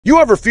You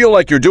ever feel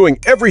like you're doing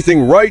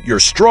everything right, you're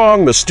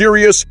strong,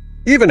 mysterious,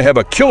 even have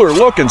a killer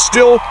look, and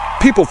still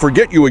people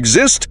forget you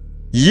exist?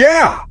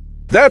 Yeah,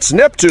 that's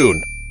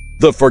Neptune,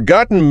 the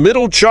forgotten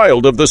middle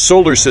child of the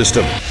solar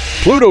system.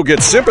 Pluto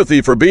gets sympathy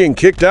for being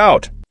kicked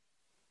out.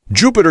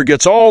 Jupiter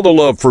gets all the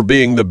love for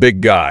being the big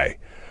guy.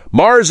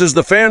 Mars is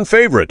the fan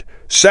favorite.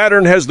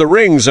 Saturn has the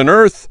rings, and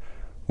Earth,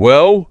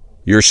 well,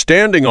 you're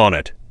standing on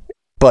it.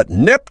 But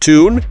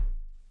Neptune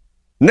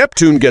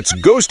gets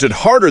ghosted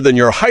harder than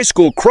your high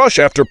school crush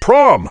after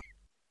prom.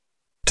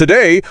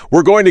 Today,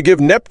 we're going to give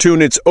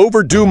Neptune its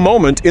overdue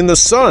moment in the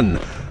sun.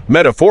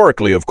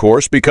 Metaphorically, of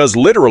course, because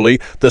literally,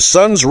 the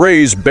sun's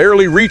rays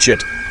barely reach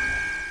it.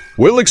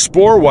 We'll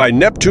explore why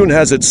Neptune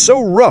has it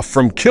so rough,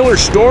 from killer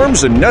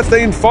storms and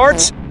methane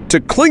farts to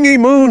clingy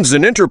moons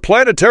and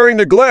interplanetary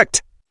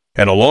neglect.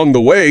 And along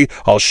the way,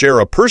 I'll share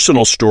a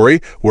personal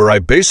story where I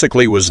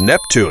basically was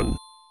Neptune.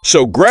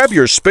 So grab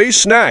your space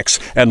snacks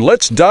and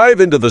let's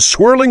dive into the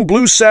swirling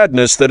blue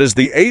sadness that is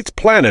the 8th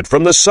planet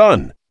from the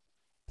sun.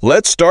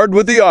 Let's start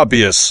with the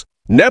obvious.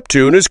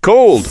 Neptune is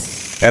cold.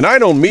 And I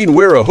don't mean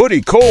wear a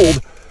hoodie cold.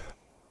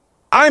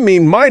 I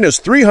mean minus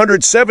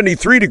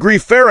 373 degree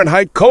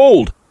Fahrenheit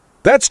cold.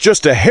 That's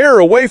just a hair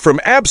away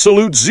from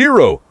absolute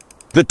zero.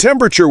 The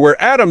temperature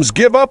where atoms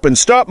give up and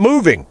stop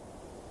moving.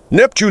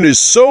 Neptune is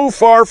so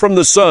far from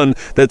the sun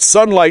that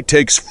sunlight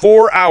takes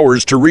 4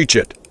 hours to reach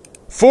it.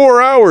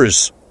 4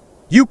 hours!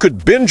 You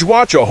could binge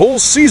watch a whole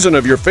season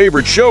of your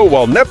favorite show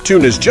while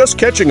Neptune is just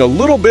catching a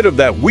little bit of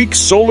that weak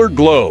solar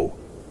glow.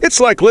 It's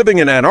like living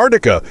in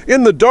Antarctica,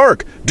 in the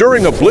dark,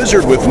 during a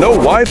blizzard with no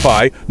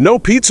Wi-Fi, no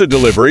pizza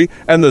delivery,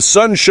 and the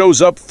sun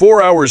shows up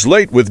 4 hours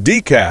late with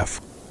decaf.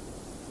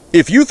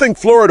 If you think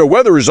Florida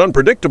weather is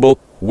unpredictable,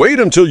 wait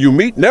until you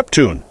meet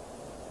Neptune.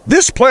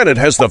 This planet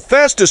has the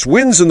fastest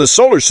winds in the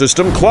solar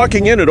system,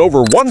 clocking in at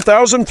over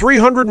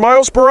 1,300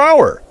 miles per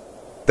hour.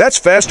 That's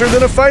faster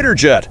than a fighter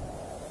jet.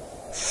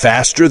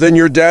 Faster than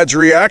your dad's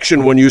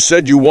reaction when you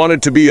said you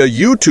wanted to be a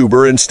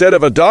YouTuber instead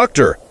of a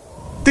doctor.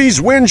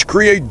 These winds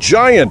create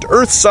giant,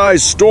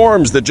 Earth-sized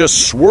storms that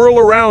just swirl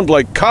around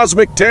like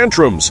cosmic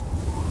tantrums.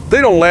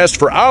 They don't last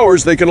for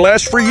hours, they can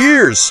last for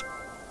years.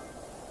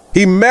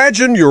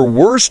 Imagine your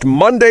worst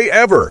Monday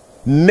ever,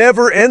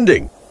 never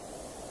ending.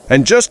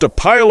 And just to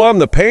pile on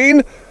the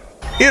pain,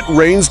 it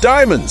rains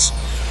diamonds.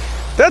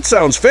 That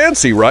sounds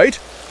fancy, right?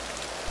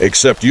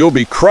 Except you'll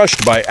be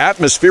crushed by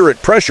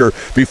atmospheric pressure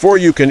before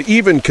you can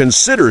even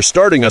consider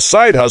starting a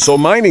side hustle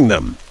mining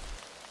them.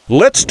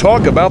 Let's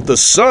talk about the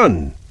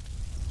sun.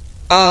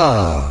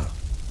 Ah,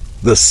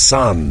 the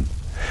sun.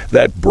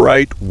 That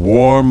bright,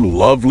 warm,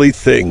 lovely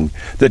thing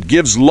that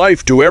gives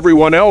life to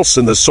everyone else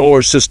in the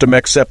solar system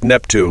except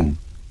Neptune.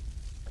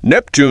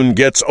 Neptune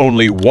gets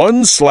only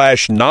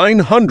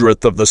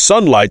 1/900th of the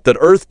sunlight that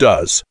Earth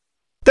does.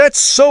 That's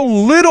so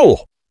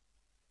little!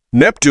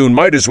 Neptune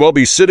might as well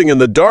be sitting in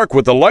the dark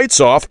with the lights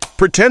off,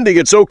 pretending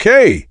it's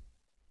okay.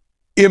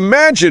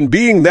 Imagine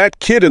being that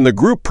kid in the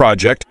group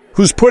project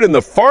who's put in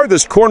the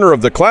farthest corner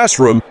of the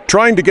classroom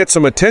trying to get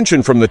some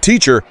attention from the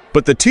teacher,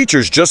 but the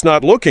teacher's just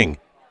not looking.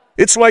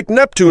 It's like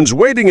Neptune's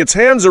waving its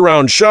hands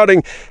around,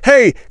 shouting,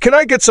 "Hey, can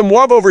I get some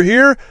love over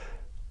here?"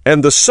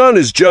 And the sun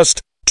is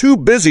just too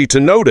busy to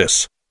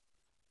notice.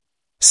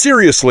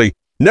 Seriously,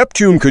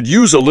 Neptune could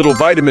use a little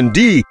vitamin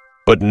D,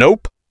 but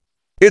nope.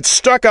 It's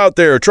stuck out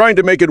there trying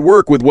to make it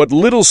work with what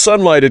little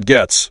sunlight it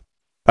gets.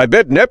 I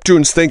bet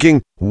Neptune's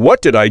thinking, what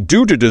did I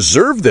do to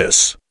deserve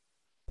this?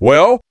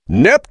 Well,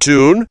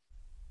 Neptune,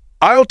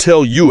 I'll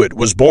tell you, it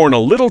was born a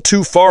little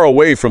too far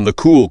away from the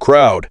cool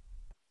crowd.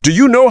 Do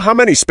you know how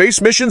many space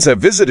missions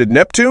have visited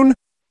Neptune?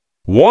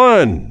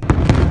 1.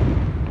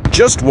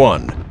 Just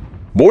 1.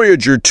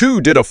 Voyager 2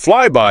 did a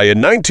flyby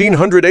in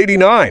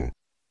 1989.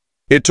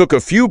 It took a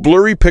few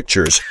blurry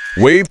pictures,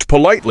 waved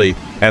politely,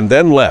 and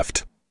then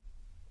left.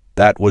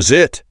 That was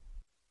it.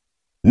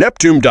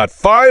 Neptune got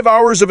 5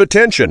 hours of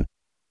attention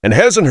and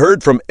hasn't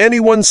heard from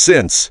anyone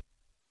since.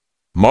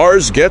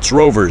 Mars gets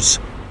rovers.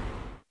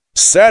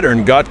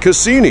 Saturn got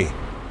Cassini.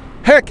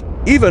 Heck,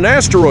 even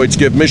asteroids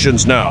give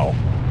missions now.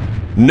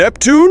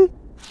 Neptune?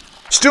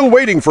 Still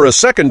waiting for a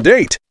second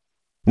date.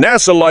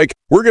 NASA like,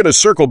 we're gonna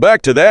circle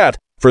back to that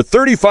for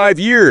 35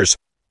 years.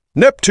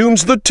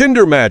 Neptune's the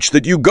Tinder match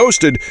that you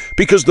ghosted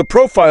because the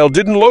profile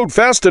didn't load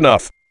fast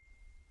enough.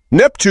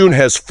 Neptune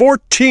has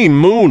 14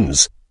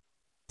 moons.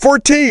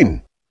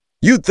 14!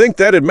 You'd think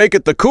that'd make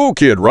it the cool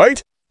kid,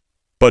 right?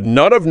 But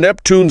none of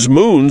Neptune's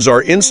moons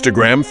are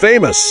Instagram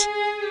famous.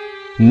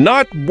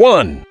 Not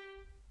one.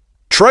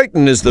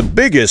 Triton is the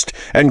biggest,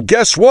 and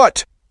guess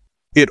what?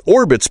 It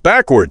orbits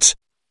backwards.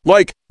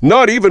 Like,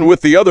 not even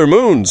with the other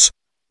moons.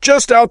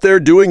 Just out there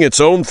doing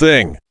its own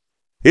thing.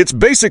 It's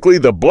basically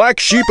the black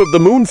sheep of the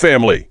moon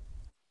family.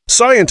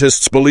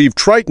 Scientists believe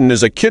Triton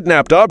is a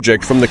kidnapped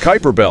object from the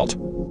Kuiper Belt,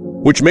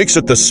 which makes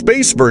it the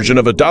space version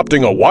of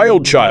adopting a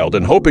wild child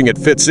and hoping it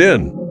fits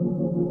in.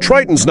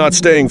 Triton's not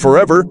staying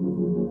forever.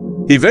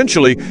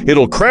 Eventually,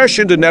 it'll crash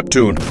into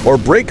Neptune or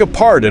break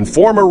apart and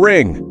form a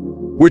ring,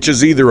 which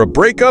is either a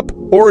breakup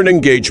or an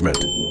engagement.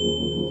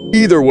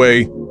 Either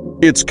way,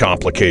 it's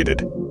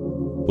complicated.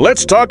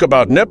 Let's talk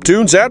about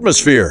Neptune's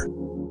atmosphere.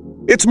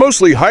 It's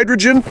mostly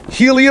hydrogen,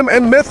 helium,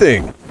 and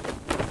methane.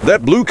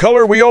 That blue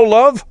color we all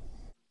love?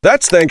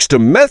 That's thanks to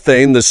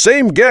methane, the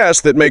same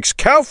gas that makes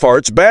cow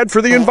farts bad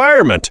for the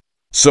environment.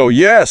 So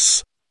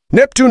yes,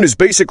 Neptune is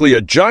basically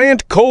a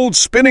giant, cold,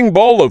 spinning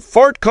ball of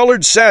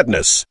fart-colored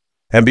sadness.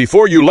 And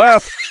before you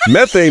laugh,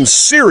 methane's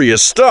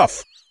serious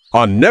stuff.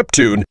 On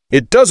Neptune,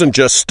 it doesn't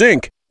just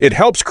stink, it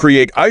helps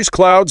create ice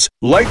clouds,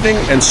 lightning,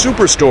 and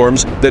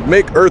superstorms that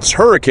make Earth's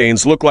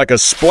hurricanes look like a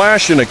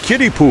splash in a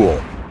kiddie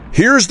pool.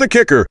 Here's the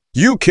kicker,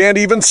 you can't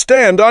even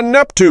stand on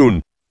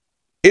Neptune.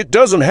 It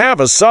doesn't have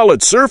a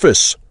solid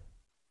surface.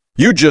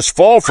 You just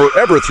fall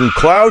forever through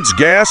clouds,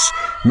 gas,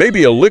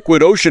 maybe a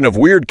liquid ocean of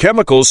weird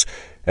chemicals,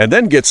 and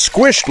then get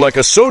squished like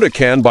a soda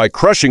can by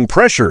crushing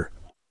pressure.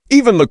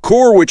 Even the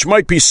core, which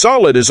might be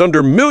solid, is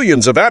under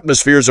millions of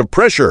atmospheres of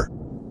pressure.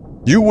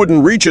 You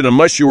wouldn't reach it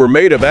unless you were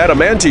made of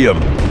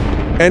adamantium.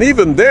 And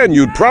even then,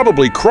 you'd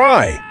probably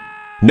cry.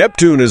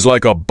 Neptune is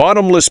like a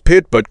bottomless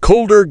pit, but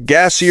colder,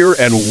 gassier,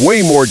 and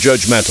way more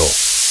judgmental.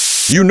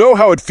 You know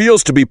how it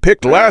feels to be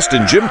picked last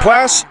in gym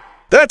class?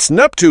 That's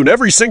Neptune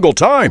every single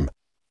time.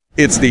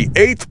 It's the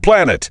 8th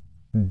planet,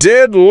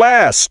 dead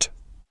last.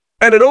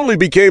 And it only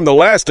became the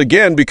last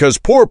again because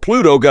poor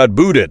Pluto got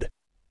booted.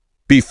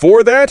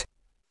 Before that,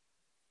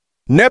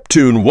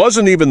 Neptune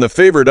wasn't even the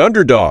favorite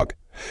underdog.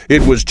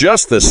 It was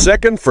just the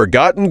second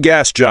forgotten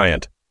gas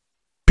giant.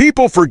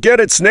 People forget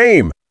its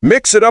name,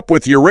 mix it up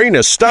with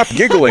Uranus, stop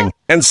giggling,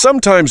 and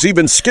sometimes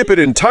even skip it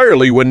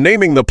entirely when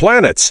naming the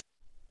planets.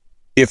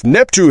 If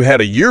Neptune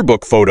had a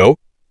yearbook photo,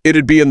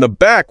 it'd be in the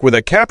back with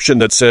a caption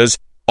that says,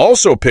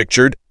 also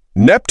pictured,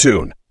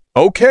 Neptune.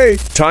 Okay,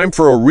 time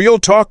for a real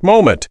talk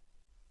moment.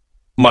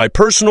 My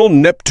personal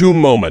Neptune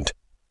moment.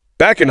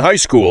 Back in high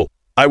school,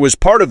 I was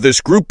part of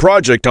this group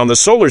project on the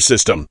solar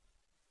system.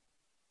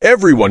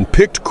 Everyone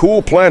picked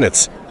cool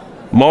planets.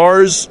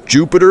 Mars,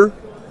 Jupiter,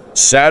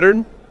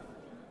 Saturn.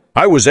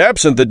 I was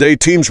absent the day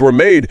teams were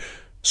made,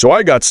 so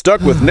I got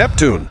stuck with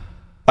Neptune.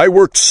 I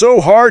worked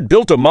so hard,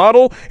 built a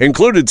model,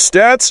 included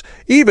stats,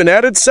 even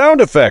added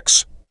sound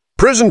effects.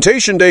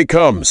 Presentation day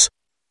comes.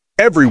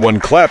 Everyone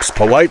claps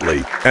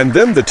politely, and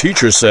then the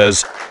teacher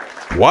says,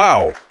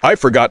 "Wow, I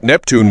forgot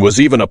Neptune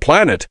was even a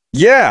planet."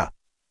 Yeah.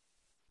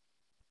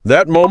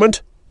 That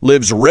moment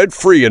lives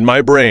rent-free in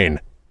my brain.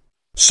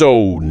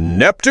 So,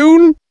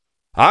 Neptune?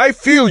 I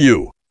feel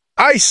you.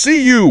 I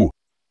see you.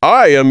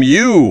 I am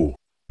you.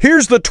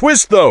 Here's the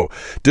twist, though.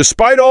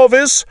 Despite all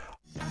this,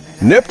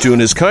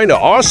 Neptune is kinda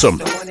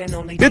awesome.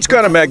 It's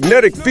got a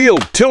magnetic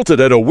field tilted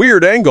at a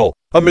weird angle,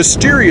 a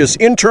mysterious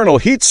internal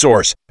heat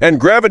source, and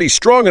gravity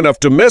strong enough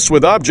to mess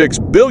with objects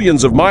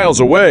billions of miles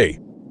away.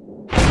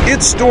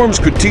 Its storms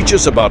could teach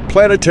us about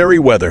planetary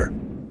weather.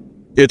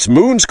 Its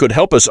moons could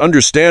help us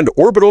understand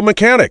orbital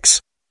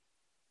mechanics.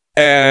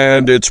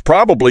 And it's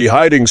probably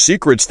hiding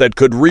secrets that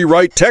could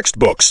rewrite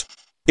textbooks.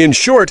 In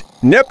short,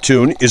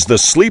 Neptune is the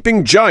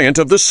sleeping giant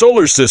of the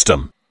solar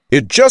system.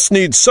 It just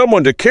needs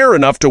someone to care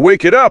enough to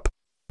wake it up.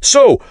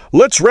 So,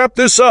 let's wrap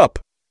this up.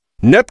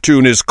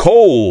 Neptune is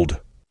cold,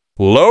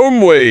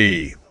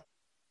 lonely,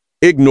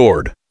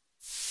 ignored,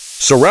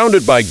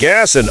 surrounded by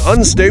gas and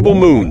unstable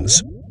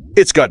moons.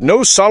 It's got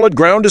no solid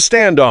ground to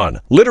stand on,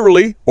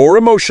 literally or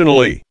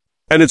emotionally.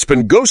 And it's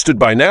been ghosted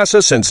by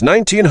NASA since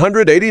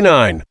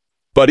 1989.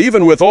 But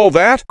even with all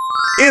that,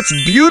 it's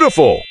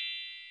beautiful,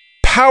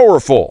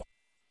 powerful,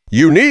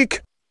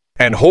 unique,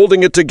 and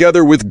holding it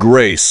together with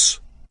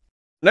grace.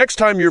 Next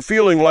time you're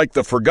feeling like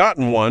the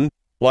forgotten one,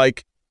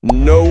 like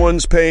no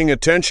one's paying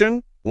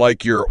attention,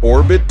 like your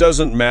orbit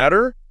doesn't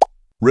matter,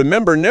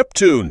 remember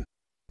Neptune.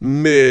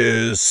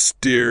 Mysterious,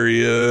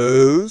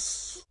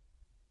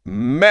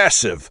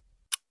 massive,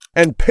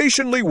 and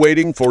patiently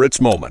waiting for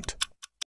its moment.